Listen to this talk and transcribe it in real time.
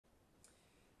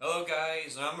Hello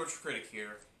guys, I'm Rich Critic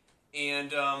here,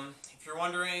 and if you're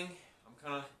wondering, I'm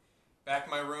kind of back in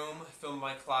my room, filming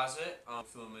my closet,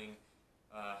 filming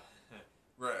uh,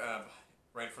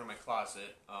 right in front of my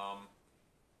closet,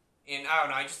 and I don't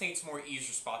know, I just think it's a more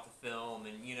easier spot to film,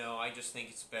 and I just think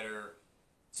it's better,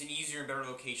 it's an easier and better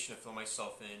location to film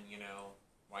myself in,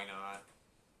 why not?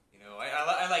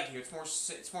 I like it here.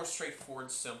 It's more straightforward,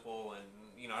 and simple,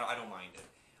 and I don't mind it.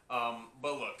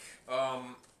 But look,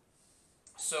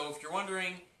 so if you're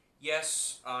wondering,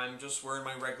 yes, I'm just wearing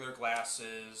my regular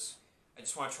glasses. I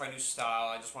just want to try a new style.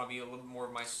 I just want to be a little bit more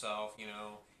of myself,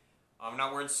 I'm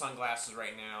not wearing sunglasses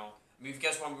right now. I mean, if you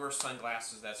guys want me to wear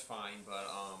sunglasses, that's fine, but,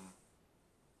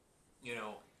 you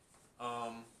know,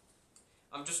 um,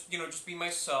 I'm just being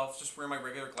myself, just wearing my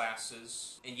regular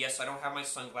glasses. And yes, I don't have my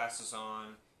sunglasses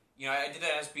on. I did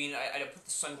that as being, I put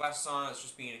the sunglasses on as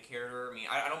just being a character. I mean,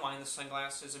 I don't mind the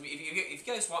sunglasses. I mean, if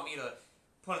you guys want me to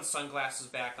put the sunglasses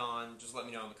back on, just let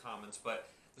me know in the comments. But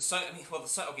the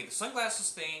sunglasses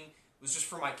thing was just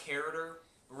for my character.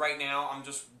 But right now, I'm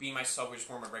just being myself, just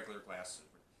wearing my regular glasses.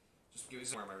 Just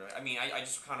wearing my regular. I mean, I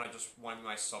just kind of just want to be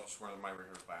myself, just wearing my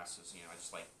regular glasses. I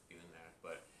just like doing that.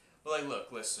 But like,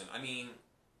 look, listen. I mean,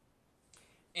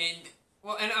 and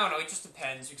well, and I don't know. It just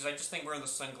depends because I just think wearing the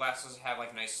sunglasses have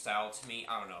like a nice style to me.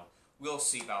 I don't know. We'll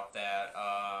see about that.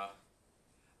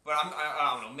 But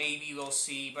I don't know. Maybe we'll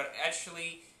see. But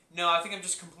actually, no. I think I'm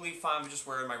just completely fine with just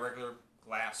wearing my regular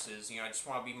glasses. I just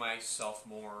want to be myself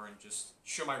more and just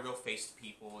show my real face to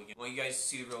people. I want you guys to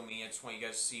see the real me. I just want you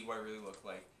guys to see what I really look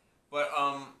like. But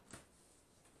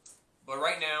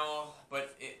right now,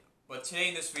 but today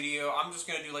in this video, I'm just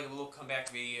gonna do like a little comeback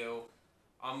video.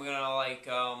 I'm gonna like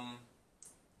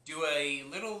do a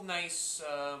little nice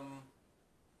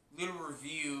little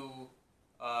review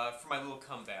for my little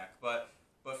comeback. But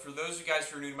for those of you guys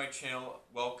who are new to my channel,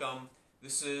 welcome.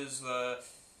 This is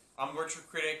I'm Retro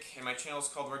Critic, and my channel is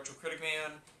called Retro Critic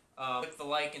Man. Hit the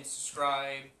like and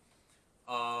subscribe.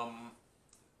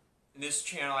 In this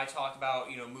channel, I talk about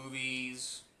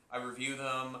movies. I review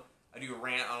them. I do a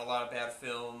rant on a lot of bad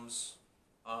films.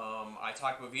 I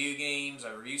talk about video games.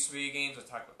 I review some video games.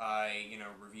 I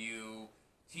review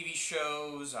TV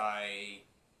shows. I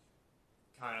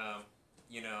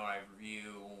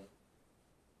review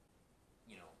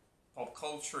pop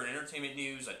culture and entertainment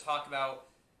news. I talk about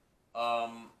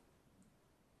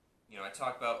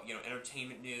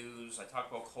entertainment news. I talk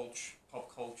about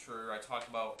pop culture. I talk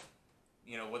about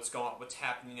what's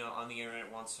happening on the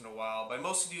internet once in a while. But I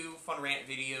mostly do fun rant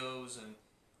videos and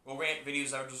rant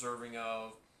videos that are deserving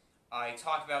of. I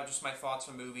talk about just my thoughts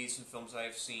on movies and films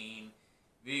I've seen,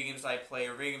 video games that I play,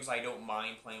 or video games I don't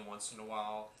mind playing once in a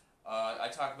while. I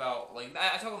talk about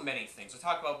I talk about many things. I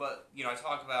talk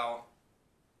about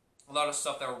a lot of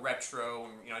stuff that are retro,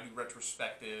 and I do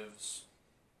retrospectives.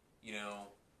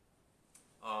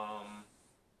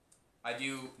 I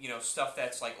do stuff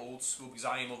that's like old school because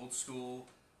I am old school.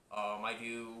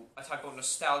 I talk about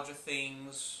nostalgia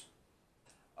things.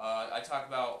 I talk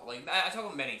about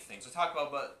many things. I talk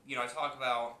about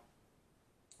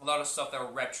a lot of stuff that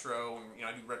are retro, and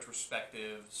I do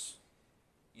retrospectives.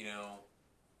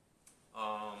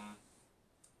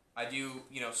 I do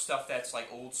stuff that's like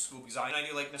old school because I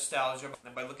do like nostalgia.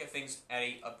 If I look at things at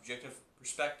a objective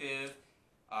perspective,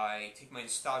 I take my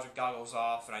nostalgic goggles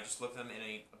off and I just look at them in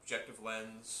a objective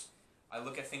lens. I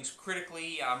look at things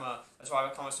critically. That's why I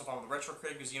call myself a retro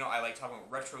critic, because I like talking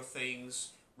about retro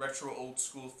things, retro old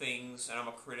school things, and I'm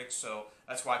a critic, so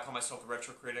that's why I call myself the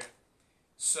retro critic.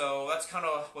 So that's kind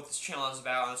of what this channel is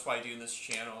about, and that's why I do in this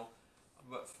channel.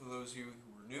 But for those of you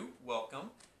who are new,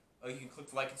 welcome. You can click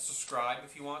the like and subscribe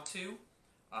if you want to.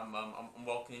 I'm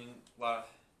welcoming a lot of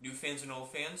new fans and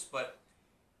old fans, but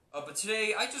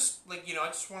today I just I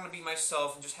just want to be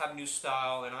myself and just have a new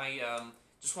style, and I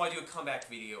just want to do a comeback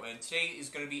video. And today is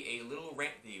going to be a little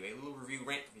rant video, a little review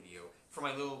rant video for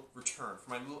my little return,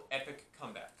 for my little epic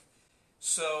comeback.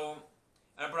 So,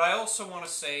 but I also want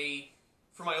to say,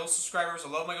 for my old subscribers,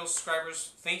 I love my old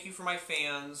subscribers. Thank you for my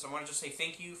fans. I want to just say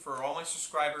thank you for all my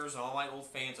subscribers and all my old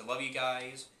fans. I love you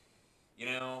guys.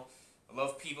 I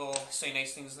love people saying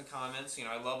nice things in the comments.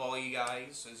 I love all you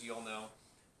guys, as you all know.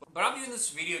 But I'm doing this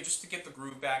video just to get the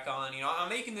groove back on. I'm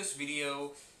making this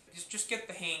video just get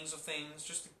the hangs of things,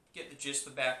 just to get the gist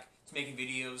of back to making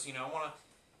videos. I want to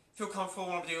feel comfortable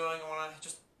in what I'm doing. I want to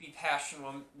just be passionate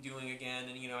what I'm doing again,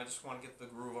 and I just want to get the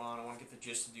groove on. I want to get the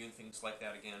gist of doing things like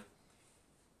that again.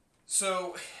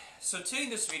 So today in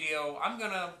this video, I'm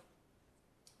gonna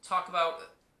talk about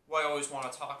what I always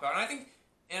want to talk about, and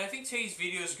I think today's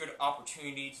video is a good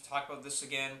opportunity to talk about this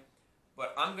again.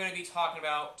 But I'm going to be talking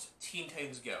about Teen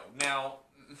Titans Go. Now,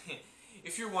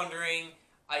 if you're wondering,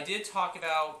 I did talk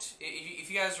about, if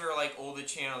you guys are like old to the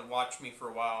channel and watched me for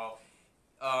a while,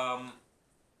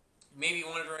 maybe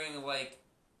wondering like,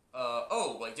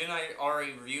 oh, like didn't I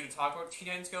already review to talk about Teen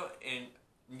Titans Go? And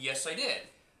yes, I did.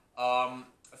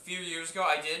 A few years ago,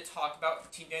 I did talk about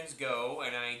Teen Titans Go,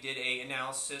 and I did a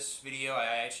analysis video.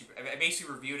 I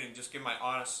basically reviewed it and just give my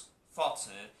honest thoughts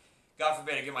in it. God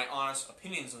forbid I give my honest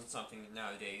opinions on something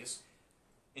nowadays,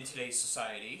 in today's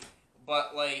society.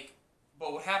 But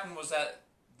what happened was that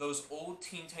those old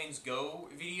Teen Titans Go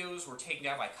videos were taken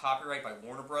down by copyright by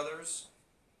Warner Brothers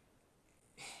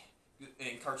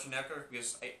and Cartoon Network,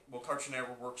 because Cartoon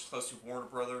Network works closely with Warner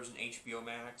Brothers and HBO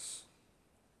Max,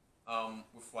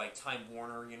 with like Time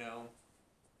Warner, you know.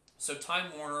 So Time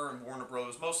Warner and Warner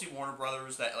Brothers, mostly Warner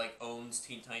Brothers, that like owns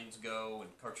Teen Titans Go and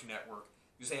Cartoon Network,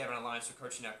 because they have an alliance with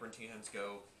Cartoon Network and Teen Titans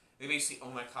Go. They basically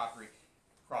own that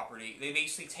property. They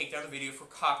basically take down the video for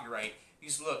copyright.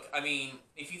 Because look, I mean,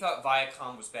 if you thought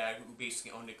Viacom was bad, who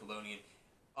basically owned Nickelodeon,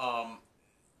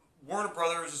 Warner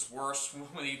Brothers is worse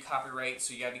when they do copyright,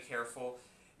 so you gotta be careful,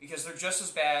 because they're just as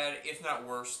bad, if not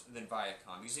worse, than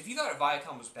Viacom. Because if you thought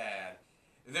Viacom was bad,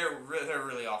 they're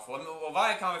really awful. I mean, well,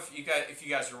 Viacom, if you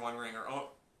guys are wondering,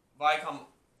 Viacom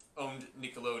owned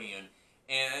Nickelodeon,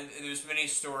 and there's many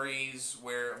stories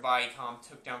where Viacom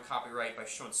took down copyright by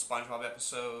showing SpongeBob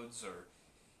episodes, or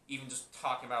even just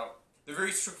talking about. They're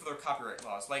very strict for their copyright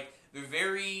laws. Like they're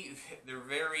very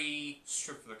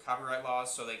strict for their copyright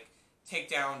laws. So they take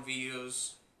down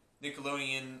videos,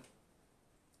 Nickelodeon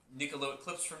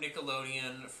clips from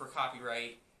Nickelodeon for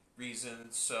copyright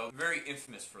reasons. So they're very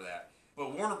infamous for that.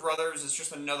 But Warner Brothers is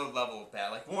just another level of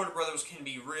that. Like Warner Brothers can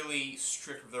be really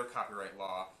strict with their copyright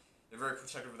law. They're very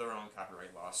protective of their own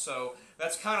copyright law. So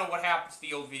that's kind of what happened to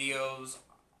the old videos.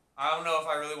 I don't know if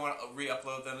I really want to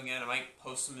re-upload them again. I might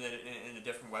post them in a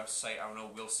different website. I don't know.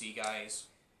 We'll see, guys.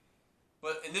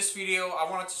 But in this video, I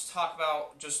want to just talk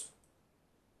about, just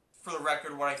for the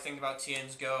record, what I think about Teen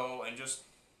Titans Go, and just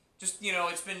you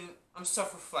know, I'm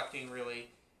self-reflecting, really.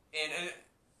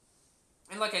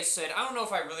 And like I said, I don't know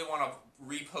if I really want to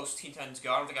repost Teen Titans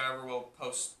Go. I don't think I ever will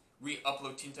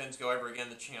re-upload Teen Titans Go ever again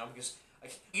to the channel, because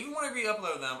even when I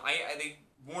re-upload them,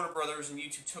 Warner Brothers and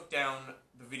YouTube took down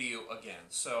the video again,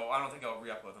 so I don't think I'll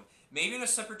re-upload them. Maybe in a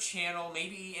separate channel,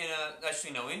 maybe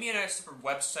maybe in a separate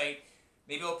website.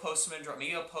 Maybe I'll post them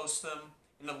maybe I'll post them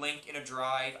in a link in a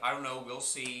drive. I don't know. We'll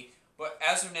see. But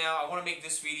as of now, I want to make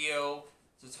this video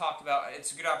to talk about.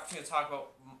 It's a good opportunity to talk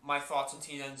about my thoughts on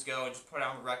Teen Titans Go and just put it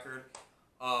on the record.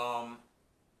 I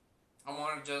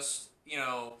want to just, you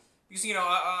know. Because, you know,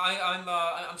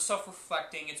 I'm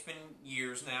self-reflecting. It's been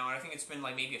years now, and I think it's been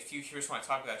like maybe a few years when I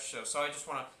talk about that show. So I just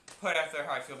want to put out there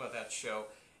how I feel about that show.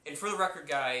 And for the record,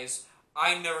 guys,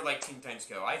 I never liked Teen Titans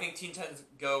Go. I think Teen Titans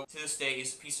Go to this day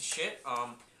is a piece of shit. I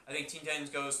think Teen Titans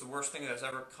Go is the worst thing that's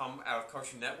ever come out of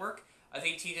Cartoon Network. I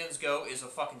think Teen Titans Go is a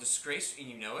fucking disgrace, and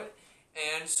you know it.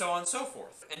 And so on and so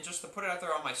forth. And just to put it out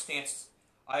there on my stance,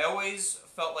 I always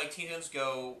felt like Teen Titans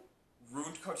Go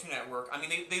ruined Cartoon Network. I mean,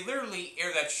 they literally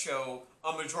air that show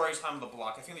a majority of the time on the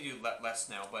block. I think they do less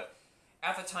now, but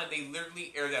at the time, they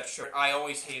literally air that show. I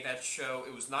always hated that show.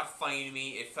 It was not funny to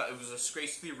me. It was a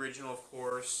disgrace to the original, of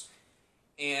course.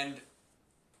 And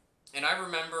I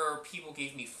remember people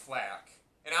gave me flack.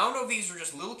 And I don't know if these were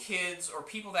just little kids or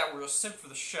people that were a simp for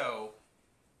the show,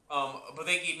 but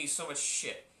they gave me so much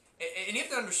shit. And you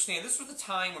have to understand, this was the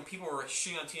time when people were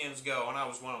shitting on Teen Titans Go, and I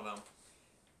was one of them.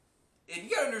 And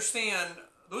you gotta understand,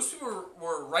 those people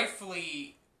were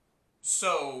rightfully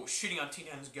so shitting on Teen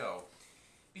Titans Go.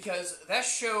 Because that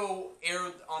show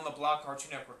aired on the block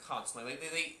Cartoon Network constantly.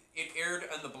 It aired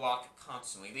on the block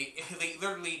constantly. They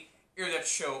literally air that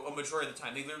show a majority of the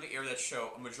time. They literally air that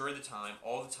show a majority of the time,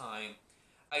 all the time.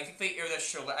 I think they air that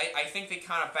show. I think they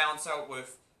kind of balance out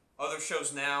with other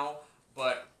shows now,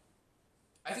 but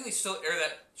I think they still air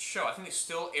that show. I think they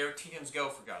still air Teen Titans Go,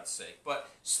 for God's sake. But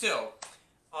still,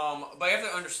 but you have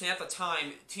to understand, at the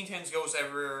time, Teen Titans Go was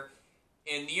everywhere,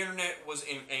 and the internet was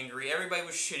angry. Everybody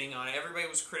was shitting on it. Everybody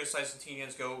was criticizing Teen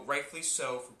Titans Go, rightfully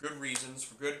so, for good reasons,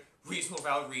 for good, reasonable,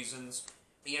 valid reasons.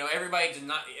 You know, everybody did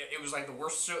not. It was like the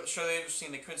worst show they'd ever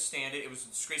seen. They couldn't stand it. It was a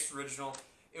disgraceful original.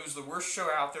 It was the worst show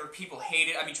out there. People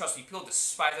hated it. I mean, trust me, people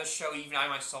despised that show. Even I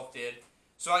myself did.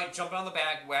 So I jumped on the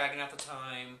bandwagon at the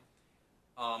time.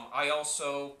 I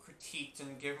also critiqued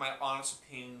and gave my honest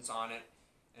opinions on it,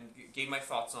 and gave my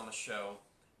thoughts on the show.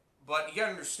 But you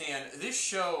gotta understand, this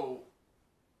show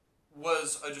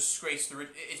was a disgrace.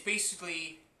 It's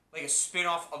basically like a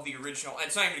spin-off of the original, and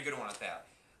it's not even a good one at that.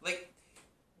 Like,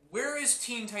 where is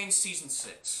Teen Titans Season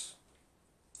 6?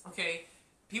 Okay,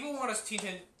 people want us Teen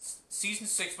Titans Season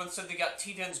 6, but instead they got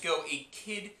Teen Titans Go, a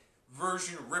kid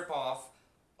version ripoff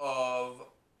of,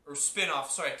 or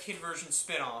spin-off, sorry, a kid version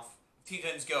spin-off of Teen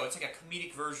Titans Go. It's like a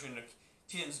comedic version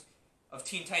of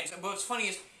Teen Titans. But what's funny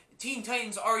is, Teen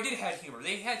Titans already did have humor.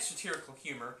 They had satirical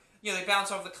humor. You know, they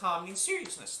balanced off the comedy and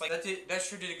seriousness. Like, that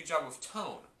sure did a good job with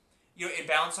tone. You know, it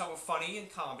balanced out with funny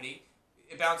and comedy.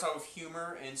 It balanced out with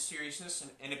humor and seriousness,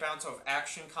 and it balanced out with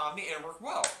action, comedy, and it worked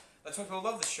well. That's why people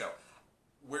love the show.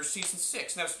 We're season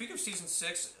 6. Now, speaking of season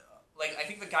 6, like, I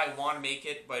think the guy wanted to make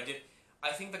it, but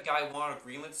I think the guy wanted to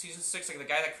greenlit season 6. Like, the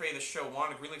guy that created the show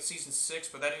wanted to greenlit season 6,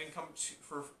 but that didn't come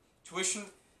for tuition,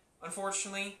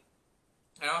 unfortunately.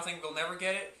 I don't think they'll never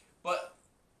get it, but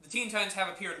the Teen Titans have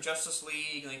appeared in Justice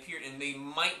League, and they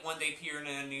might one day appear in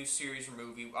a new series or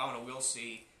movie. I don't know, we'll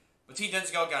see. But Teen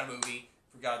Titans Go got a movie,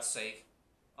 for God's sake.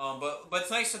 But it's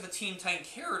nice that the Teen Titan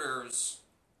characters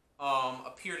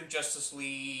appeared in Justice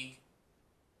League.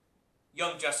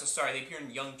 Young Justice, sorry, they appear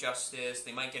in Young Justice.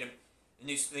 They might get a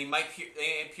new. They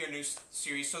appear in a new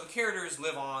series. So the characters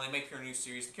live on. They might appear in a new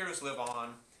series. The characters live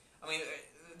on. I mean,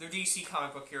 they're DC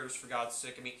comic book characters, for God's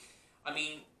sake. I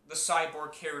mean, the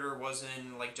Cyborg character was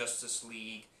in like Justice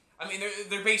League. I mean,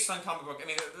 they're based on comic book. I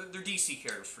mean, they're DC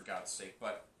characters, for God's sake.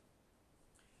 But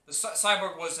the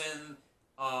Cyborg was in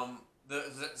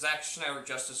the Zack Snyder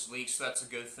Justice League, so that's a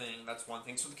good thing. That's one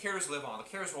thing. So the characters live on. The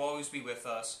characters will always be with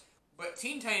us. But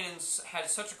Teen Titans had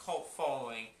such a cult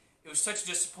following. It was such a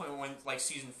disappointment when like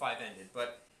season 5 ended.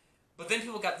 But then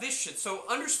people got this shit. So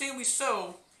understandably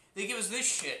so, they give us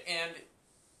this shit, and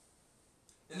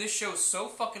this show is so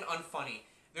fucking unfunny.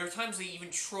 There are times they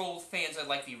even trolled fans that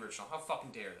like the original. How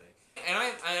fucking dare they? And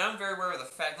I'm very aware of the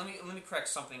fact. Let me correct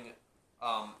something that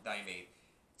I made.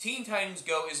 Teen Titans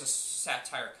Go is a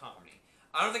satire comedy.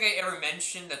 I don't think I ever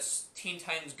mentioned that Teen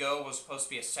Titans Go was supposed to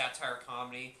be a satire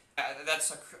comedy. That's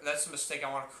a mistake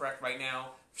I want to correct right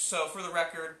now. So for the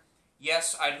record,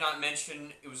 yes, I did not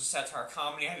mention it was a satire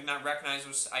comedy. I did not recognize it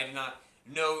was. I did not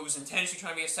know it was intentionally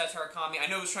trying to be a satire comedy. I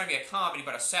know it was trying to be a comedy,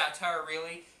 but a satire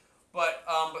really. But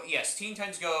yes, Teen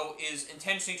Titans Go is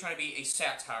intentionally trying to be a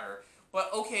satire.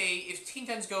 But okay, if Teen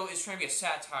Titans Go is trying to be a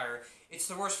satire, it's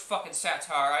the worst fucking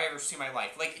satire I ever seen in my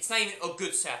life. Like, it's not even a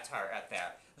good satire at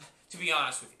that. To be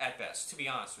honest with you, at best. To be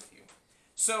honest with you.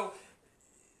 So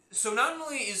not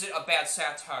only is it a bad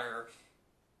satire,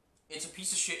 it's a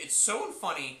piece of shit. It's so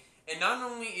unfunny, and not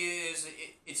only is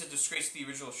it's a disgrace to the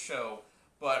original show,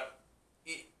 but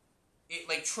it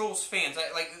like trolls fans.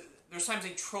 Like, there's times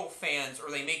they troll fans, or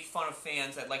they make fun of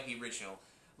fans that like the original.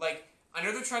 Like, I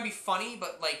know they're trying to be funny,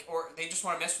 but like, or they just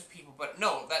want to mess with people, but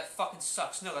no, that fucking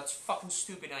sucks. No, that's fucking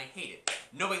stupid, and I hate it.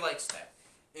 Nobody likes that.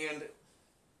 And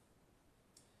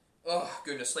oh,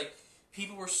 goodness, like,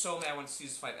 people were so mad when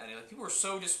Season 5 ended. Like, people were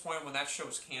so disappointed when that show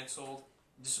was canceled.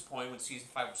 Disappointed when Season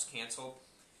 5 was canceled.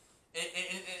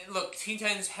 And look, Teen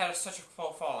Titans had such a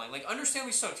cult following. Like,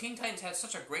 understandably so, Teen Titans had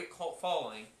such a great cult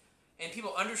following, and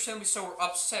people understandably so were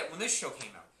upset when this show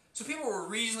came out. So people were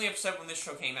reasonably upset when this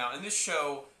show came out, and this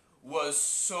show was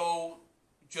so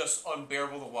just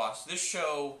unbearable to watch. This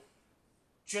show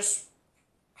just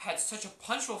had such a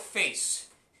punchable face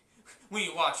when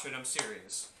you watch it, I'm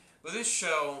serious. But this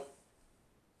show,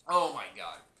 oh my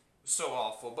god, it was so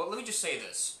awful. But let me just say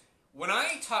this. When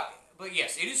I talk, but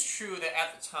yes, it is true that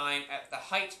at the time, at the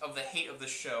height of the hate of the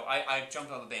show, I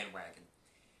jumped on the bandwagon.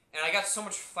 And I got so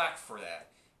much flack for that.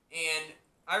 And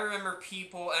I remember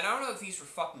people, and I don't know if these were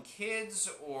fucking kids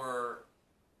or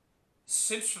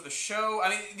simps for the show. I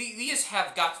mean, these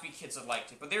have got to be kids that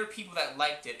liked it, but there were people that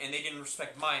liked it, and they didn't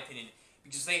respect my opinion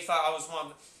because they thought I was one of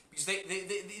the, because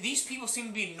these people seemed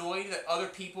to be annoyed that other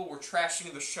people were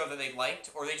trashing the show that they liked,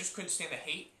 or they just couldn't stand the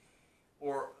hate,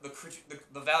 or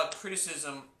the valid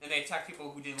criticism, and they attack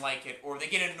people who didn't like it, or they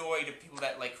get annoyed at people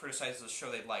that like criticize the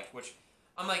show they liked, which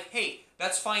I'm like, hey,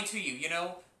 that's fine to you, you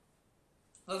know?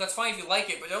 Look, that's fine if you like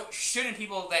it, but don't shit on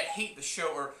people that hate the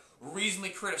show or reasonably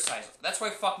criticize it. That's why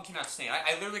I fucking cannot stand.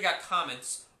 I literally got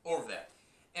comments over that.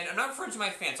 And I'm not referring to my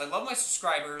fans. I love my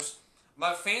subscribers.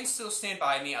 My fans still stand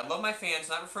by me. I love my fans,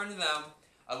 not referring to them.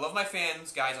 I love my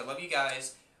fans, guys. I love you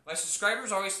guys. My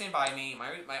subscribers always stand by me.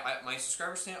 My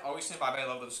subscribers always stand by me. I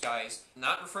love those guys.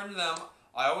 Not referring to them.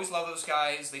 I always love those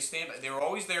guys. They were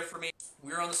always there for me.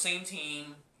 We were on the same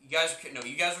team. You guys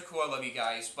are cool. I love you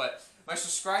guys. But my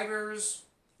subscribers,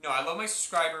 no, I love my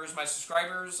subscribers. My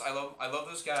subscribers, I love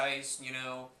those guys. You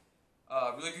know,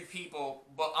 really good people.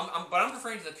 But I'm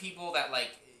referring to the people that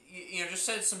like, you know, just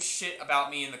said some shit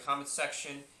about me in the comments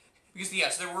section. Because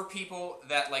yes, there were people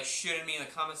that like shitted me in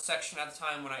the comments section at the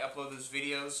time when I uploaded those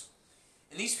videos.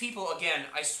 And these people, again,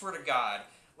 I swear to God,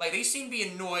 like they seem to be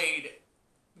annoyed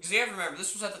because you have to remember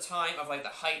this was at the time of like the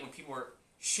height when people were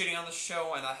shitting on the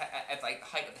show and at like the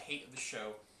height of the hate of the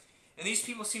show. And these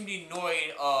people seem to be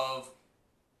annoyed of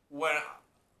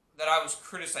that I was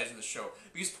criticizing the show.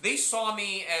 Because they saw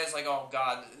me as like, oh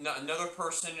god, another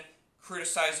person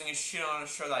criticizing and shit on a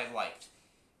show that I liked.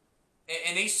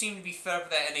 And they seemed to be fed up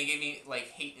with that, and they gave me,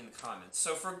 like, hate in the comments.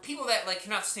 So for people that, like,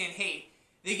 cannot stand hate,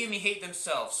 they give me hate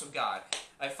themselves. So God,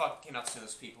 I fucking cannot stand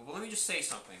those people. But let me just say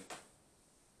something.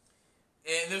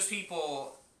 And those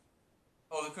people,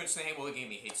 oh, they couldn't stand hate, well, they gave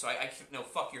me hate. So no,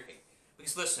 fuck your hate.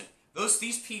 Because listen,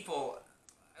 these people,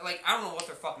 like, I don't know what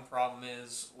their fucking problem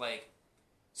is. Like,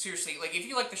 seriously, like, if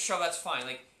you like the show, that's fine.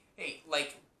 Like, hey,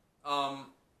 like,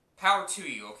 power to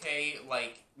you, okay?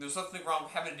 Like, there's nothing wrong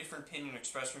with having a different opinion and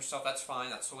expressing yourself. That's fine.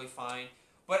 That's totally fine.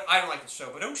 But I don't like the show.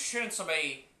 But don't shit on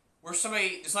somebody where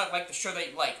somebody does not like the show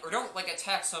that you like. Or don't, like,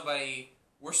 attack somebody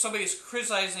where somebody is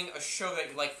criticizing a show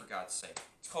that you like, for God's sake.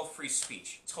 It's called free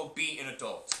speech. It's called be an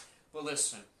adult. But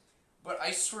listen. But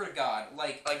I swear to God,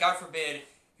 like God forbid,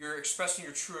 you're expressing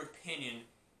your true opinion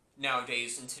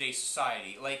nowadays in today's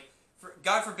society. Like,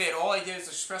 God forbid, all I did is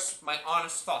express my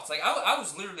honest thoughts. Like, I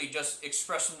was literally just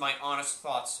expressing my honest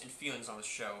thoughts and feelings on the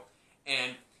show,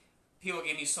 and people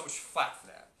gave me so much flack for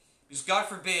that. Because God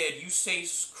forbid you say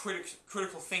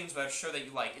critical things about a show that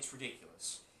you like. It's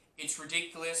ridiculous. It's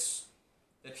ridiculous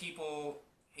that people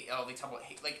hate. Oh, they talk about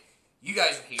hate. Like, you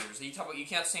guys are haters. You talk about you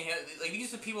can't stand haters. Like,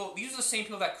 these are the same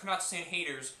people that cannot stand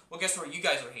haters. Well, guess what? You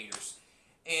guys are haters.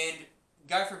 And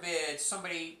God forbid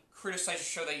somebody criticizes a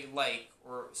show that you like,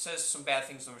 or says some bad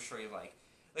things on a show you like.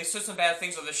 They say some bad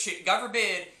things on the shit. God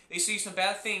forbid they say some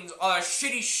bad things on a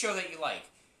shitty show that you like.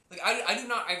 Like,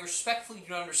 I respectfully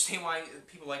do not understand why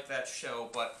people like that show,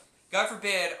 but God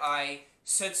forbid I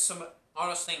said some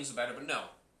honest things about it, but no.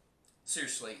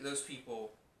 Seriously, those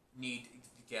people need to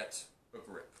get a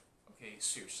grip. Okay,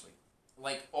 seriously.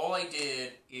 Like, all I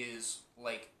did is,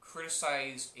 like,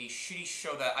 criticize a shitty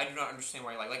show that I do not understand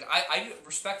why I like. Like, I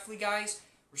respectfully, guys,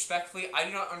 I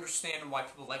do not understand why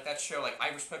people like that show. Like, I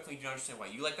respectfully do not understand why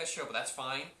you like that show, but that's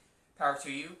fine. Power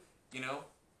to you, you know?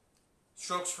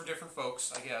 Strokes for different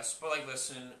folks, I guess. But, like,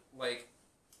 listen, like,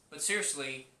 but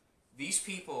seriously, these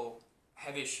people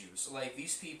have issues. Like,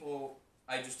 these people,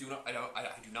 I just do not, I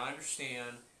do not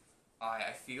understand.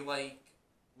 I feel like,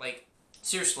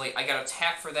 seriously, I got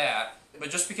attacked for that. But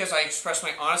just because I expressed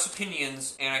my honest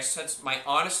opinions, and I said my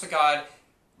honest to God,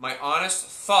 my honest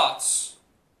thoughts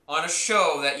on a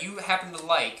show that you happen to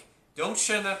like, don't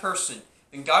shit on that person.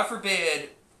 And God forbid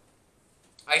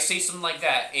I say something like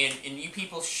that, and you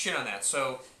people shit on that.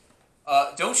 So,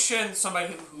 don't shit on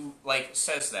somebody who like,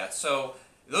 says that. So,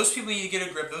 those people need to get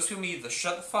a grip. Those people need to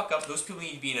shut the fuck up. Those people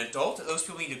need to be an adult. Those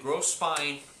people need to grow a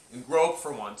spine and grow up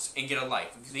for once and get a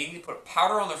life. They need to put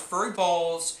powder on their furry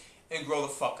balls and grow the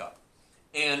fuck up.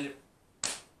 And,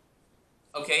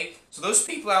 okay, so those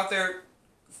people out there,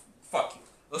 fuck you.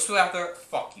 Those people out there,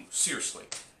 fuck you. Seriously.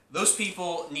 Those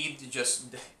people need to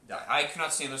just die. I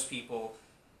cannot stand those people.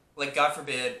 Like, God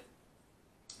forbid,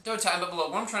 don't attack. But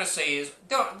look, what I'm trying to say is,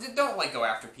 don't like go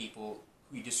after people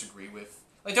who you disagree with.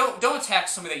 Like, don't attack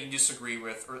somebody that you disagree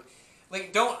with, or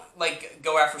like don't like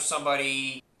go after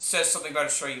somebody says something about a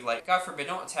show you like. God forbid,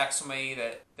 don't attack somebody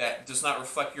that does not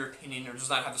reflect your opinion or does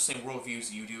not have the same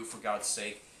worldviews you do. For God's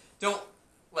sake, don't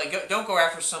go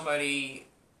after somebody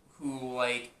who,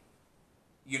 like,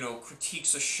 you know,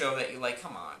 critiques a show that you like.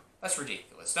 Come on, that's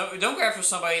ridiculous. Don't go after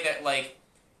somebody that, like,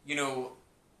 you know,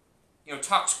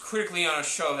 talks critically on a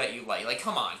show that you like. Like,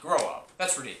 come on, grow up.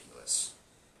 That's ridiculous.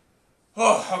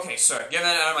 Oh, okay, sorry. Get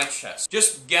that out of my chest.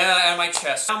 Just get that out of my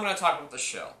chest. Now I'm going to talk about the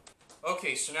show.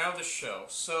 Okay, so now the show.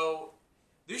 So,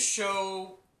 this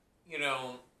show, you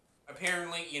know,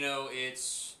 apparently, you know,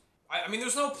 it's... I mean,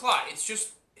 there's no plot. It's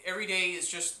just, every day is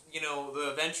just, you know, the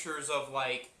adventures of,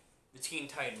 like, the Teen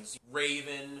Titans.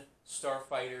 Raven,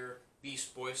 Starfighter,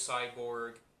 Beast Boy,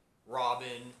 Cyborg,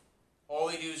 Robin. All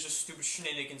they do is just stupid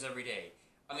shenanigans every day.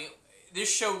 I mean, this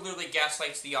show literally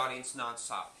gaslights the audience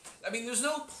nonstop. I mean, there's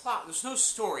no plot, there's no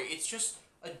story. It's just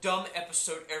a dumb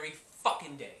episode every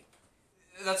fucking day.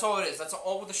 That's all it is. That's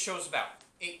all what the show's about.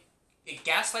 It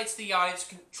gaslights the audience,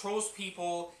 controls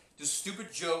people, does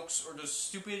stupid jokes, or does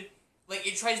stupid... Like,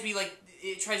 it tries to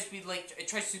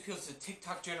appeal to the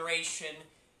TikTok generation.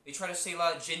 They try to say a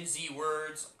lot of Gen Z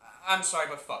words. I'm sorry,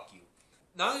 but fuck you.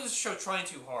 Not only is the show trying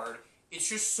too hard, it's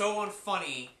just so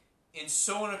unfunny and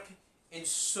so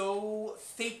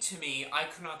fake to me, I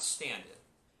could not stand it.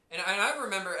 And I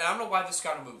remember, and I don't know why this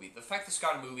got a movie. The fact this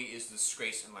got a movie is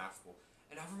disgrace and laughable.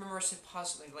 And I remember I said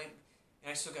positively, like,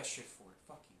 and I still got shit for it.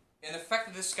 Fuck you. And the fact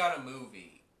that this got a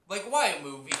movie, like, why a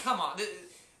movie? Come on,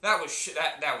 that was shit.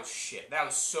 That was shit. That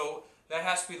was so. That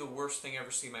has to be the worst thing I've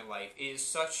ever seen in my life. It is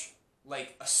such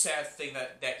like a sad thing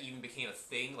that even became a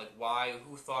thing. Like why?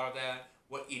 Who thought of that?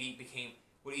 What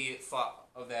idiot thought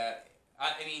of that?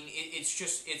 I mean, it's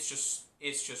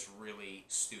just really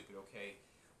stupid. Okay,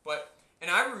 but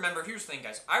and I remember. Here's the thing,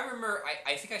 guys. I remember.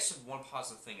 I think I said one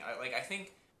positive thing. I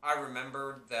think I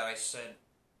remembered that I said.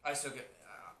 I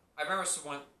remember I said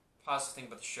one positive thing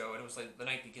about the show, and it was like the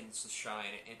night begins to shine,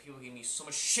 and people gave me so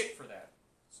much shit for that,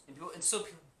 and still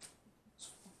people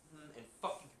and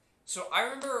fucking. So I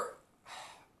remember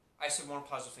I said one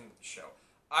positive thing about the show.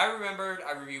 I remembered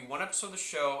I reviewed one episode of the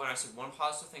show, and I said one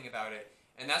positive thing about it,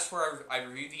 and that's where I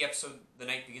reviewed the episode "The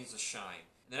Night Begins to Shine."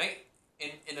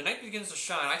 In The Night Begins to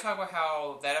Shine, I talk about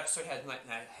how that episode had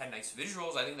nice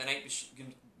visuals. I think The Night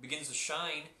Begins to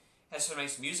Shine has some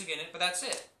nice music in it, but that's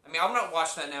it. I mean, I would not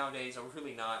watch that nowadays. I would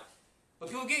really not. But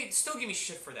people still give me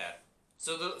shit for that.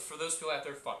 So for those people out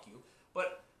there, fuck you.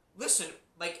 But listen,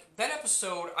 like that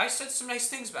episode, I said some nice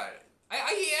things about it.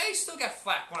 I still got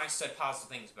flack when I said positive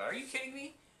things about it. Are you kidding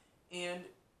me? And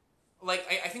like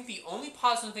I think the only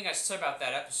positive thing I said about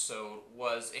that episode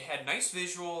was it had nice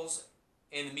visuals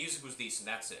and the music was decent.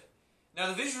 That's it.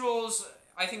 Now the visuals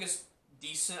I think is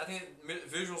decent. I think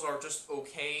the visuals are just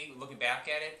okay looking back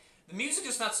at it. The music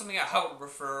is not something I would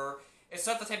prefer. It's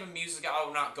not the type of music I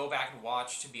would not go back and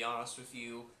watch, to be honest with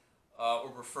you, or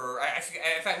prefer.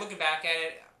 In fact, looking back at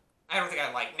it, I don't think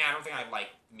I like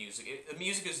the music. The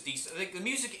music is decent. Like, the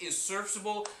music is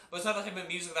serviceable, but it's not the type of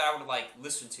music that I would like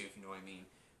listen to, if you know what I mean.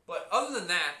 But other than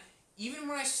that, even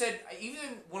when I said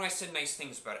nice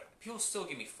things about it, people still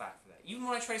give me flack for that. Even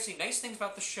when I try to say nice things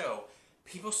about the show,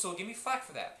 people still give me flack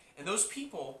for that. And those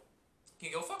people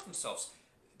can go fuck themselves.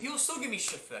 People still give me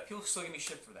shit for that. People still give me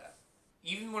shit for that.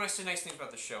 Even when I say nice things about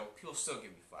the show, people still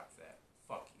give me flack for that.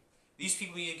 Fuck you. These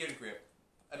people need to get a grip.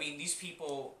 I mean, these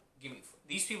people give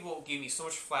me so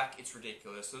much flack, it's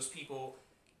ridiculous. Those people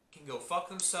can go fuck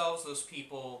themselves. Those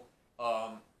people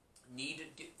need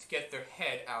to get their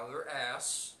head out of their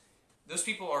ass. Those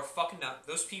people are fucking up.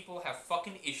 Those people have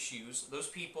fucking issues. Those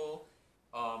people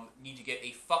need to get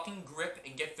a fucking grip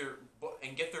and get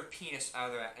their penis out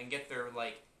of their and get their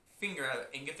finger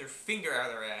out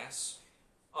of their ass.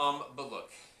 But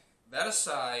look, that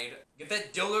aside, get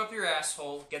that dildo up your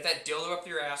asshole. Get that dildo up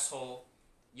your asshole.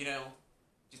 You know,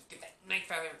 just get that knife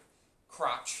out of your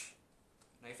crotch.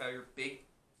 Knife out of your big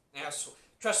asshole.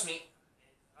 Trust me,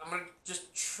 I'm gonna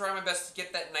just try my best to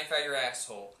get that knife out of your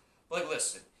asshole. But like,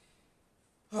 listen.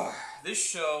 This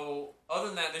show, other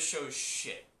than that, this show is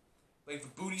shit. Like, the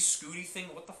booty scooty thing,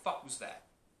 what the fuck was that?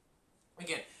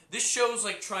 Again, this show's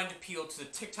like trying to appeal to the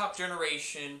TikTok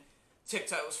generation.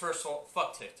 TikTok was, first of all,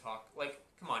 fuck TikTok. Like,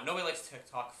 come on, nobody likes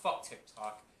TikTok. Fuck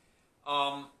TikTok.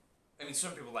 I mean,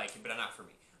 some people like it, but not for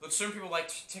me. Look, some people like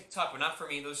TikTok, but not for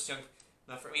me.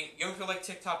 Not for me. Young people like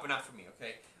TikTok, but not for me.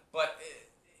 Okay, but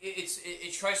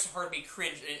it tries so hard to be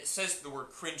cringe, and it says the word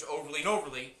cringe overly and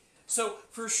overly. So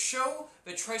for a show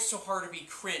that tries so hard to be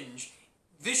cringe,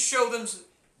 this show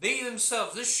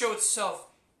itself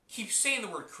keeps saying the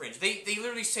word cringe. They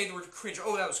literally say the word cringe.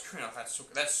 Oh, that was cringe. Oh,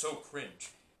 that's so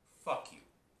cringe. Fuck you.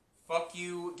 Fuck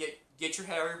you. Get your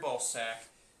head out of your ball sack.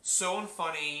 So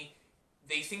unfunny.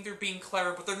 They think they're being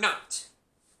clever, but they're not.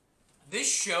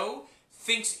 This show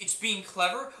thinks it's being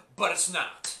clever, but it's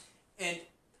not. And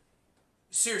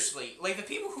seriously, like, the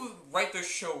people who write this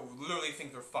show literally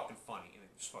think they're fucking funny.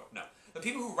 No. The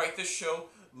people who write this show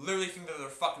literally think that they're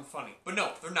fucking funny. But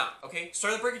no, they're not, okay?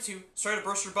 Sorry to break it to you. Sorry to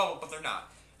burst your bubble, but they're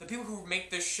not. The people who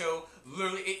make this show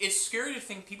literally... It's scary to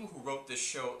think people who wrote this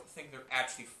show think they're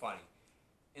actually funny.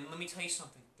 And let me tell you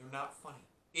something. They're not funny.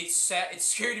 It's sad. It's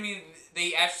scary to me that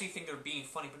they actually think they're being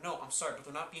funny. But no, I'm sorry, but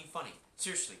they're not being funny.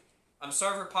 Seriously. I'm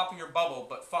sorry for popping your bubble,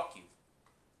 but fuck you.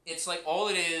 It's like all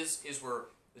it is we're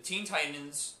the Teen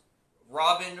Titans,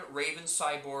 Robin, Raven,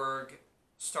 Cyborg,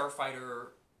 Starfighter,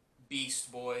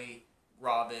 Beast Boy,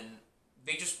 Robin.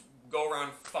 They just go around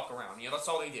and fuck around. You know, that's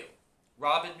all they do.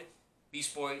 Robin,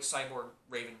 Beast Boy, Cyborg,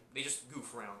 Raven. They just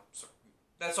goof around. So,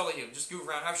 that's all they do. Just goof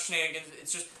around, have shenanigans.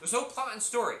 It's just, there's no plot and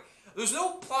story. There's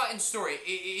no plot and story.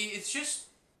 It's just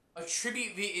a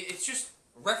tribute. It's just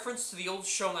reference to the old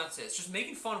show, and that's it. It's just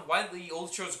making fun of why the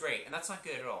old show's great, and that's not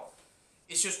good at all.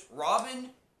 It's just Robin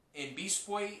and Beast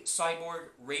Boy, Cyborg,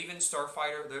 Raven,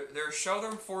 Starfighter. They're a show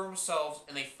them for themselves,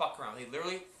 and they fuck around. They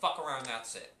literally fuck around, and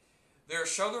that's it. They're a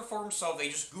show them for themselves. They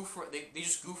just goof. They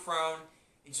just goof around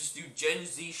and just do Gen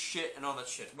Z shit and all that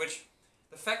shit. Which,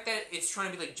 the fact that it's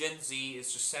trying to be like Gen Z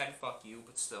is just sad. Fuck you,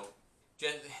 but still, the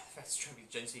fact it's trying to be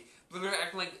Gen Z. But they're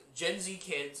acting like Gen Z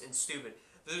kids and stupid.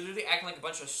 They're literally acting like a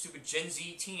bunch of stupid Gen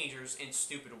Z teenagers and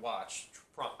stupid to watch.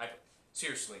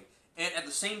 Seriously. And at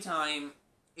the same time,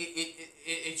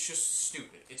 It's just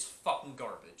stupid. It's fucking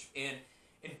garbage. And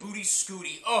Booty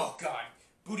Scooty, oh god,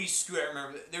 Booty Scooty. I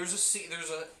remember there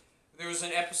was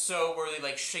an episode where they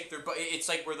like shake their butt. It's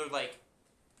like where they're like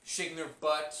shaking their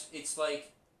butt. It's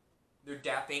like they're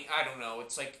dapping. I don't know.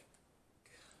 It's like,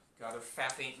 god, they're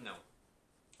fapping. No,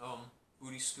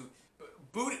 Booty Scoot.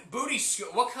 Booty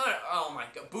Scoot. What kind of? Oh my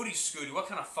god, Booty Scooty. What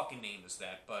kind of fucking name is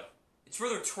that? But it's where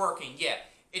they're twerking. Yeah,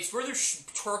 it's where they're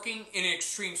twerking in an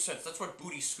extreme sense. That's what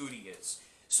Booty Scooty is.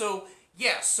 So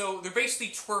yeah, so they're basically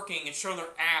twerking and showing their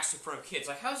ass in front of kids.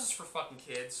 Like, how's this for fucking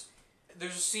kids?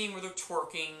 There's a scene where they're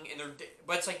twerking and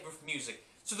but it's like with music.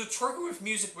 So they're twerking with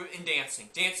music and dancing,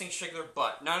 shaking their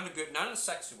butt, not in a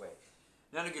sexy way,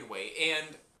 not in a good way,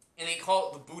 and they call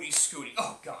it the Booty Scooty.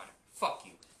 Oh god, fuck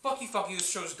you. Fuck you, this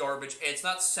show's garbage, and it's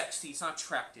not sexy, it's not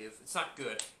attractive, it's not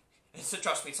good.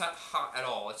 Trust me, it's not hot at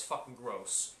all, it's fucking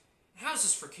gross. How's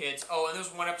this for kids? Oh, and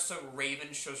there's one episode where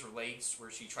Raven shows her legs,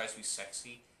 where she tries to be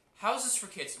sexy. How's this for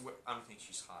kids? I don't think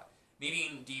she's hot. Maybe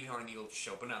in Deviant on the old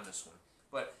show, but not in this one.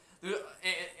 But,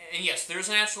 and yes, there's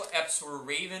an actual episode where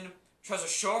Raven tries to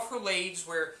show off her legs,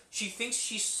 where she thinks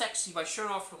she's sexy by showing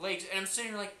off her legs, and I'm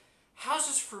sitting here like, how's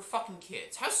this for fucking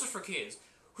kids? How's this for kids?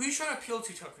 Who are you trying to appeal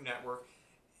to, Tucker Network?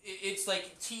 It's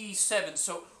like TV7,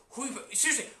 so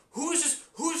seriously, who is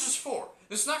this for?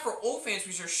 This is not for old fans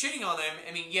because you're shitting on them.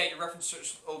 I mean, yeah, you reference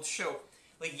the old show.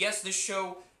 Like, yes, this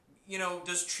show, you know,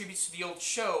 does tributes to the old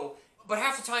show, but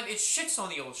half the time it shits on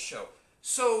the old show.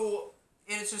 So,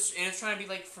 and it's trying to be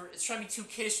like it's trying to be too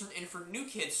kiddish and for new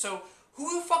kids. So,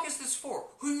 who the fuck is this for?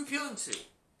 Who are you appealing to?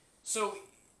 So,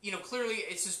 you know, clearly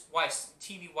it's just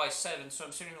TV Y7. So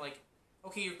I'm sitting here like,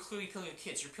 okay, you're clearly appealing to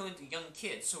kids. You're appealing to young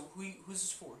kids. So who's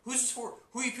this for? Who's this for?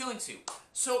 Who are you appealing to?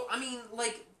 So, I mean,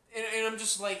 like, and I'm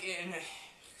just like,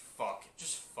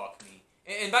 just fuck me.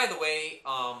 And by the way,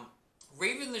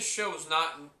 Raven in the show is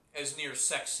not as near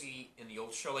sexy in the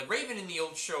old show. Like, Raven in the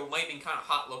old show might have been kind of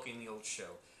hot looking in the old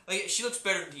show. Like, she looks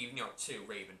better in Deviant too,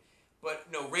 Raven. But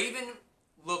no, Raven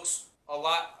looks a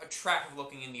lot attractive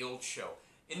looking in the old show.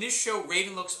 In this show,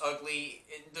 Raven looks ugly.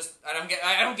 I don't get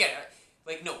it.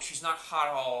 Like, no, she's not hot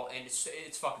at all, and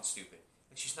it's fucking stupid.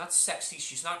 Like, she's not sexy,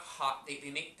 she's not hot.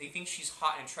 They think she's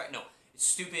hot and attractive. No, it's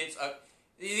stupid. It's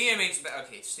the animation's bad.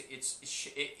 Okay,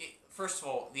 first of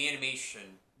all, the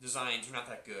animation designs are not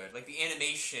that good. Like, the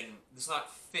animation does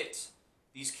not fit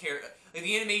these characters. Like,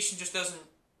 the animation just doesn't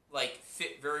like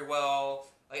fit very well.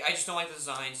 Like, I just don't like the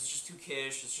designs. It's just too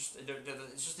kiddish. It's just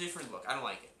a different look. I don't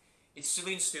like it. It's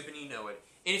silly and stupid, and you know it.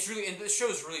 And the show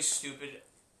is really stupid.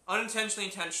 Unintentionally,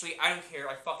 intentionally, I don't care.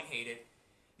 I fucking hate it.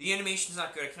 The animation's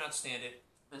not good. I cannot stand it.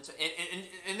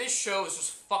 And this show is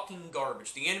just fucking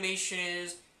garbage. The animation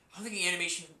is. I don't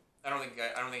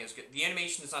think it's good. The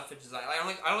animation does not fit design. I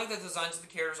don't like the designs of the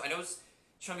characters. I know it's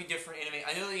trying to be different.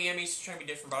 I know the animation is trying to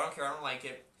be different, but I don't care. I don't like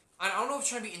it. I don't know if it's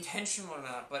trying to be intentional or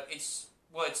not, but it's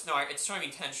trying to be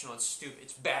intentional. It's stupid.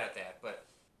 It's bad at that, but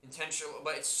intentional.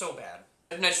 But it's so bad.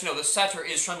 And you know, the satire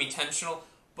is trying to be intentional.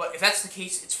 But if that's the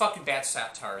case, it's fucking bad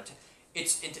satire.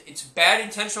 It's bad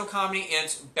intentional comedy and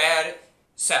it's bad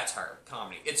satire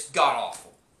comedy. It's god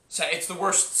awful. It's the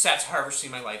worst satire I've ever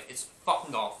seen in my life. It's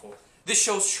fucking awful. This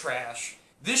show's trash.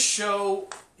 This show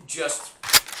just.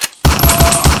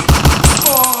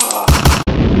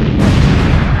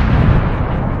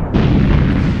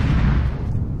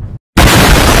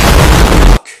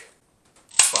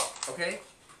 Fuck. Okay?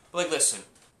 But like, listen.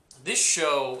 This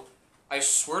show, I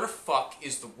swear to fuck,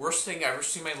 is the worst thing I've ever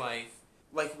seen in my life.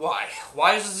 Like, why?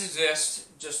 Why does this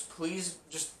exist? Just please,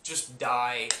 just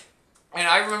die. And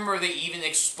I remember they even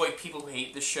exploit people who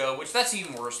hate the show, which that's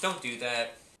even worse. Don't do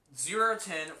that. 0 out of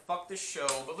 10, fuck this show.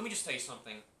 But let me just tell you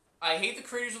something. I hate the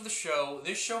creators of the show.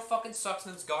 This show fucking sucks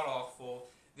and it's god awful.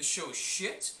 This show is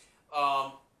shit.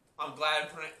 I'm glad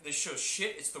this show is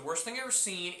shit. It's the worst thing I've ever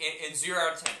seen, and 0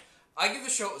 out of 10. I give the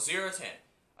show 0 out of 10.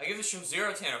 I give the show 0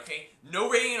 out of 10, okay? No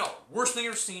rating at all. Worst thing I've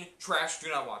ever seen. Trash. Do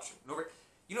not watch it. No rating.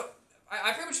 You know,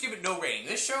 I pretty much give it no rating.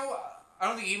 This show, I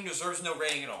don't think it even deserves no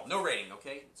rating at all. No rating,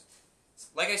 okay?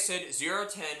 Like I said, 0 out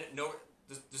of 10. No,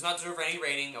 does not deserve any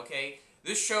rating, okay?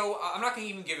 This show, I'm not going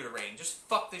to even give it a rating. Just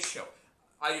fuck this show.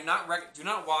 I do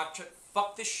not watch it.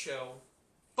 Fuck this show.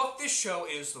 Fuck this show.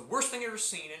 It is the worst thing I've ever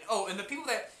seen. And the people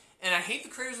that, and I hate the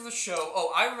creators of the show.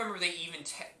 Oh, I remember they even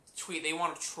tweet, they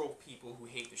want to troll people who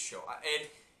hate the show. And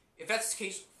if that's the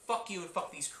case, fuck you and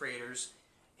fuck these creators.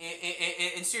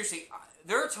 And seriously,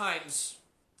 there are times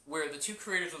where the two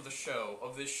creators of this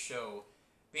show,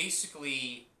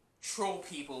 basically troll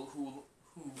people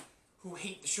who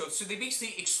hate the show. So they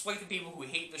basically exploit the people who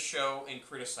hate the show and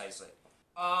criticize it.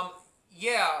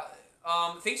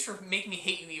 Thanks for making me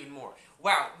hate you even more.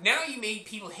 Wow, now you made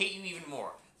people hate you even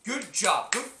more. Good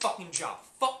job. Good fucking job.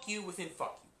 Fuck you within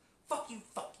fuck you. Fuck you,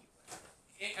 fuck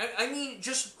you. I mean,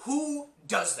 just who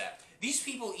does that? These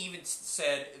people even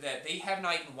said that they have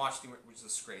not even watched the, which is a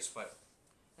disgrace, but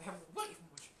they have what even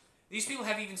watched? These people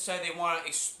have even said they want to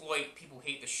exploit people who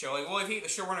hate the show. Like, well, if you hate the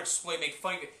show, we're gonna exploit, make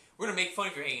fun of it. We're gonna make fun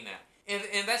of you hating that. And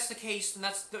if that's the case,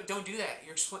 then don't do that.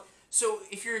 So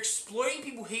if you're exploiting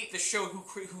people who hate the show,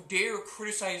 who dare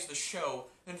criticize the show,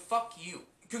 then fuck you.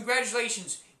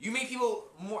 Congratulations, you made people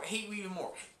hate you even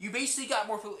more. You basically got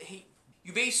more people hate.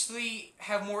 You basically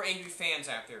have more angry fans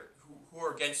out there who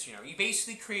are against you now. You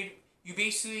basically create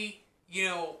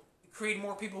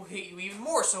more people who hate you even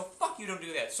more. So fuck you, don't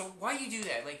do that. So why do you do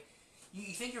that? Like,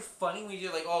 you think you're funny when you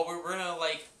do like, oh, we're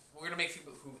gonna make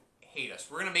people who hate us.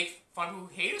 We're gonna make fun of people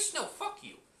who hate us? No, fuck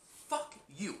you. Fuck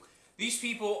you. These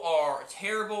people are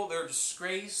terrible. They're a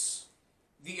disgrace.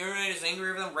 The internet is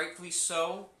angry with them, rightfully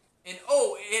so. And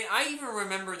I even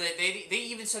remember that they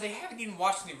even said they haven't even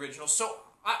watched the original. So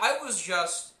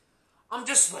I'm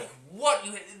just like, what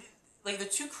you like the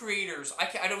two creators.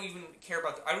 I don't even care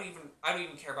about I don't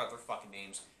even care about their fucking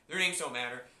names. Their names don't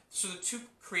matter. So the two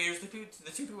creators, the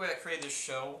two people that created this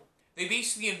show, they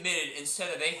basically admitted and said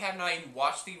that they have not even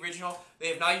watched the original. They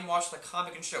have not even watched the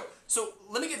comic and show. So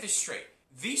let me get this straight.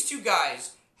 These two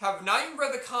guys have not even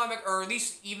read the comic, or at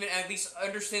least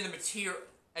understand the material.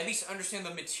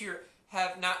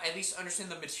 Have not at least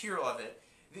understand the material of it.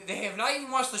 They have not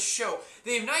even watched the show.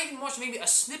 They have not even watched maybe a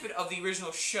snippet of the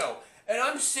original show. And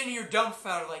I'm sitting here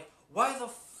dumbfounded, like, why the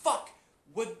fuck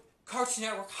would Cartoon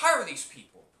Network hire these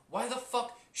people? Why the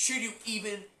fuck should you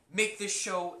even make this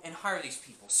show and hire these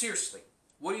people? Seriously,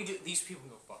 what do you do? These people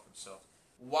can go fuck themselves.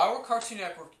 Why would Cartoon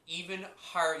Network even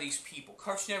hire these people?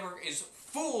 Cartoon Network is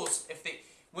fools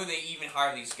when they even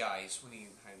hire these guys. When they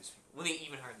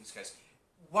even hire these guys.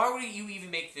 Why would you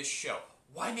even make this show?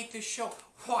 Why make this show?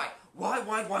 Why?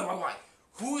 Why?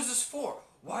 Who is this for?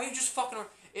 Why are you just fucking around?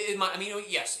 I mean,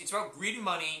 yes, it's about greed and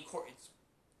money.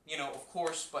 Of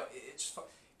course, but it's...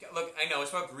 Look, I know,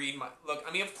 it's about greed. Look,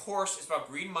 I mean, of course, it's about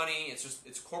greed and money. It's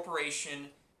a corporation.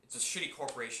 It's a shitty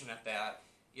corporation at that.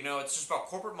 It's just about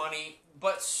corporate money.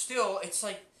 But still, it's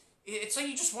like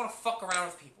you just want to fuck around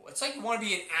with people. It's like you want to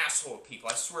be an asshole with people,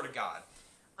 I swear to God.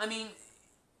 I mean,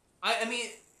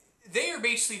 they are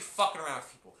basically fucking around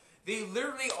with people. They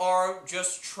literally are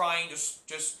just trying to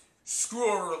just screw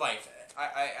over life.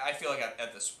 I feel like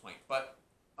at this point. But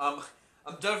I'm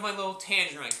done with my little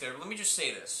tangent right there. Let me just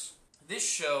say this. This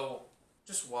show,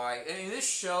 just why? I mean, this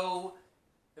show...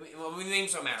 the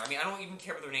names don't matter. I mean, I don't even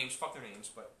care about their names. Fuck their names,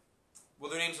 but... Well,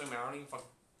 their names don't matter. I don't even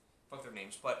fuck their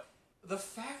names. But the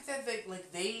fact that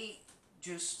they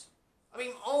just... I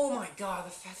mean, oh my god,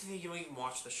 the fact that they don't even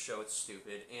watch the show, it's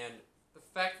stupid. And the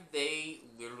fact that they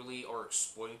literally are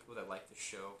exploiting people that like the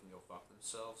show can go fuck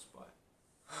themselves, but...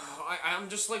 I'm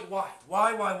just like, why?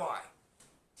 Why?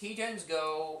 Teen Titans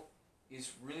Go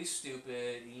is really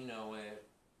stupid, you know it.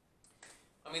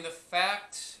 I mean, the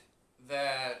fact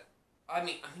that... I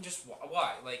mean, just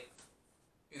why? Like,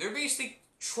 they're basically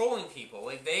trolling people.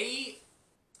 Like,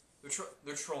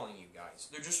 they're trolling you guys.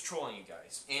 They're just trolling you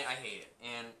guys. And I hate it.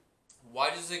 And why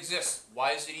does it exist?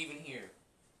 Why is it even here?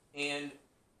 And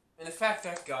the fact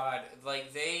that, God,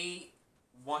 like, they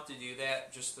want to do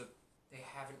that just to... They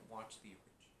haven't watched the original.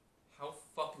 How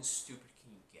fucking stupid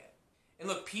can you get? And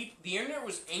look, the internet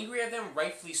was angry at them,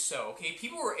 rightfully so, okay?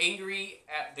 People were angry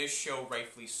at this show,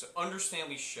 rightfully so.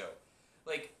 Understandably so.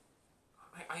 Like,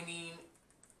 I mean,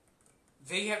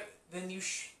 they have... Then you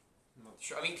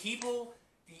I mean, people...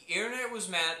 The internet was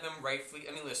mad at them, rightfully...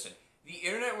 I mean, listen. The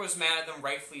internet was mad at them,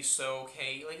 rightfully so,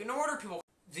 okay? Like, no wonder people...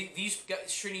 These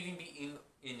guys shouldn't even be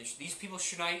in... These people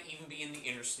should not even be in the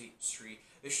industry.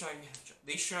 They should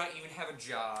not even have a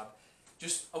job.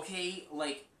 Just, okay,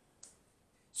 like,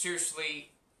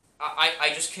 seriously,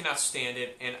 I just cannot stand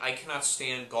it, and I cannot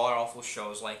stand god-awful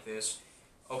shows like this.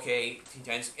 Okay, Teen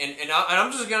Titans, and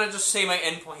I'm just gonna say my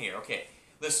end point here. Okay,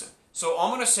 listen. So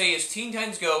all I'm gonna say is Teen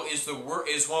Titans Go is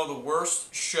one of the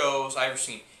worst shows I've ever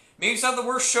seen. Maybe it's not the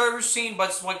worst show I've ever seen, but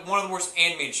it's like one of the worst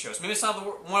animated shows. Maybe it's not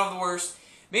one of the worst.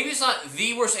 Maybe it's not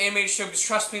the worst animated show, because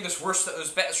trust me, there's worse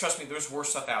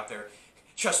stuff out there.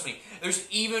 Trust me, there's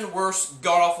even worse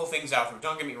god-awful things out there,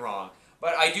 don't get me wrong.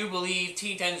 But I do believe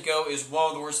Teen Titans Go is one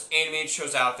of the worst animated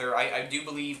shows out there. I do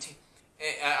believe,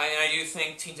 I do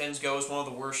think Teen Titans Go is one of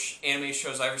the worst animated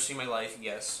shows I've ever seen in my life,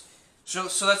 yes. So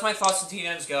that's my thoughts on Teen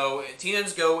Titans Go. Teen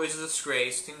Titans Go is a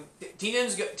disgrace. Teen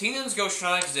Titans Go should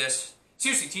not exist.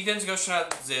 Seriously, Teen Titans Go should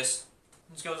not exist.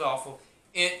 Teen Titans Go is awful.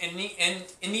 In the end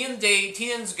of the day,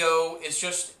 Teen Titans Go is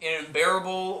just an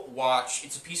unbearable watch.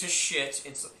 It's a piece of shit.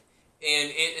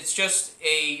 It's just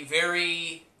a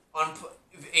very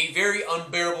a very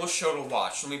unbearable show to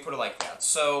watch. Let me put it like that.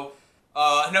 So,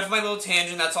 enough of my little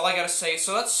tangent. That's all I gotta say.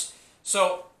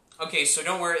 Okay, so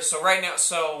don't worry. So right now,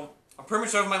 I'm pretty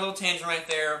much over my little tangent right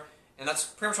there, and that's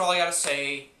pretty much all I gotta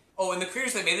say. Oh, and the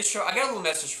creators that made this show, I got a little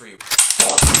message for you.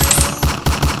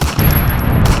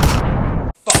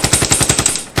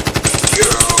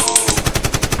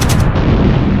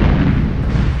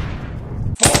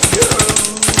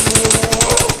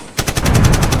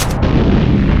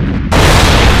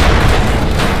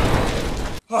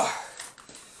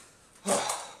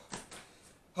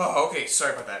 Oh, okay,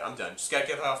 sorry about that. I'm done. Just gotta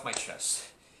get that off my chest.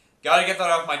 Gotta get that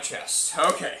off my chest.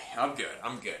 Okay, I'm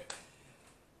good.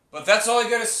 But that's all I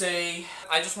gotta say.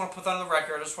 I just want to put that on the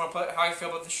record. I just want to put how I feel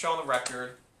about the show on the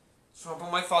record. Just want to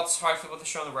put my thoughts how I feel about the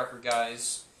show on the record,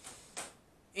 guys.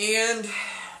 And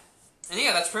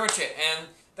yeah, that's pretty much it. And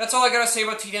that's all I gotta say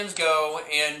about T-Dens Go.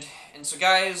 And so,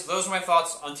 guys, those are my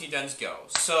thoughts on T-Dens Go.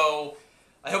 So,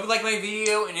 I hope you like my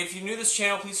video, and if you're new to this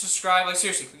channel, please subscribe. Like,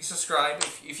 seriously, please subscribe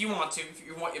if you want to. If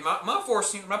you want, I'm not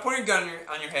forcing you. I'm not putting a gun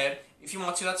on your head. If you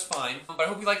want to, that's fine. But I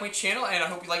hope you like my channel, and I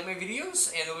hope you like my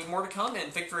videos, and there'll be more to come,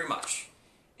 and thank you very much.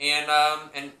 And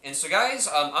so, guys,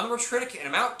 I'm the Rich Critic, and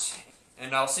I'm out.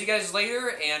 And I'll see you guys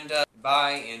later, and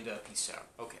bye, and peace out.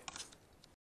 Okay.